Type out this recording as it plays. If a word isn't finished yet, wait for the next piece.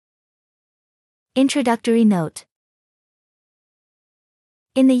Introductory note.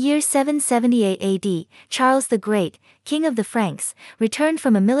 In the year 778 AD, Charles the Great, king of the Franks, returned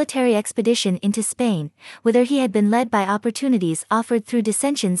from a military expedition into Spain, whither he had been led by opportunities offered through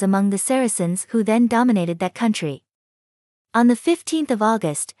dissensions among the Saracens who then dominated that country. On the 15th of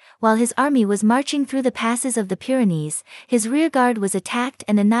August, while his army was marching through the passes of the Pyrenees, his rearguard was attacked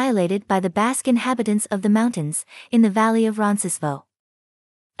and annihilated by the Basque inhabitants of the mountains, in the valley of Roncesvalles.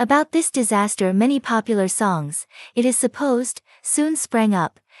 About this disaster many popular songs, it is supposed, soon sprang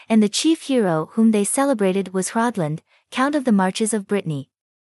up, and the chief hero whom they celebrated was Hraudland, Count of the Marches of Brittany.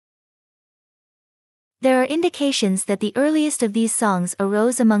 There are indications that the earliest of these songs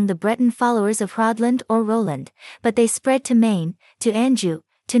arose among the Breton followers of Hraudland or Roland, but they spread to Maine, to Anjou,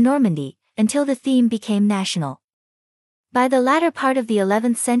 to Normandy, until the theme became national. By the latter part of the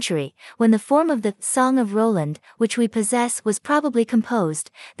 11th century, when the form of the Song of Roland, which we possess, was probably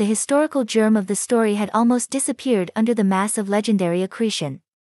composed, the historical germ of the story had almost disappeared under the mass of legendary accretion.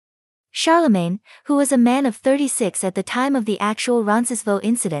 Charlemagne, who was a man of 36 at the time of the actual Roncesvalles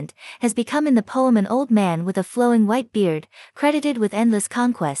incident, has become in the poem an old man with a flowing white beard, credited with endless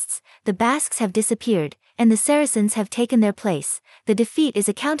conquests. The Basques have disappeared, and the Saracens have taken their place. The defeat is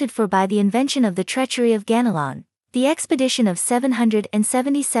accounted for by the invention of the treachery of Ganelon. The expedition of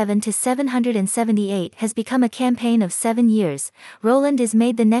 777 to 778 has become a campaign of 7 years. Roland is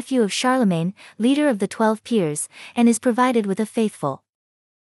made the nephew of Charlemagne, leader of the 12 peers, and is provided with a faithful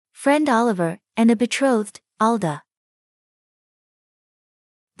friend Oliver, and a betrothed, Alda.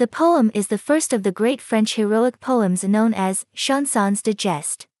 The poem is the first of the great French heroic poems known as chansons de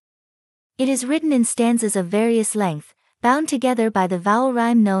geste. It is written in stanzas of various length, bound together by the vowel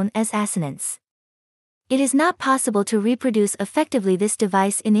rhyme known as assonance. It is not possible to reproduce effectively this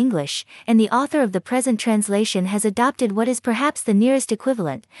device in English, and the author of the present translation has adopted what is perhaps the nearest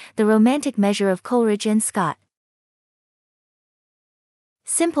equivalent, the Romantic measure of Coleridge and Scott.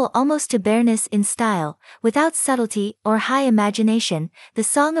 Simple almost to bareness in style, without subtlety or high imagination, the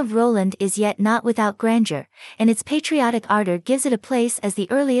Song of Roland is yet not without grandeur, and its patriotic ardor gives it a place as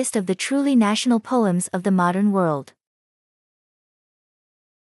the earliest of the truly national poems of the modern world.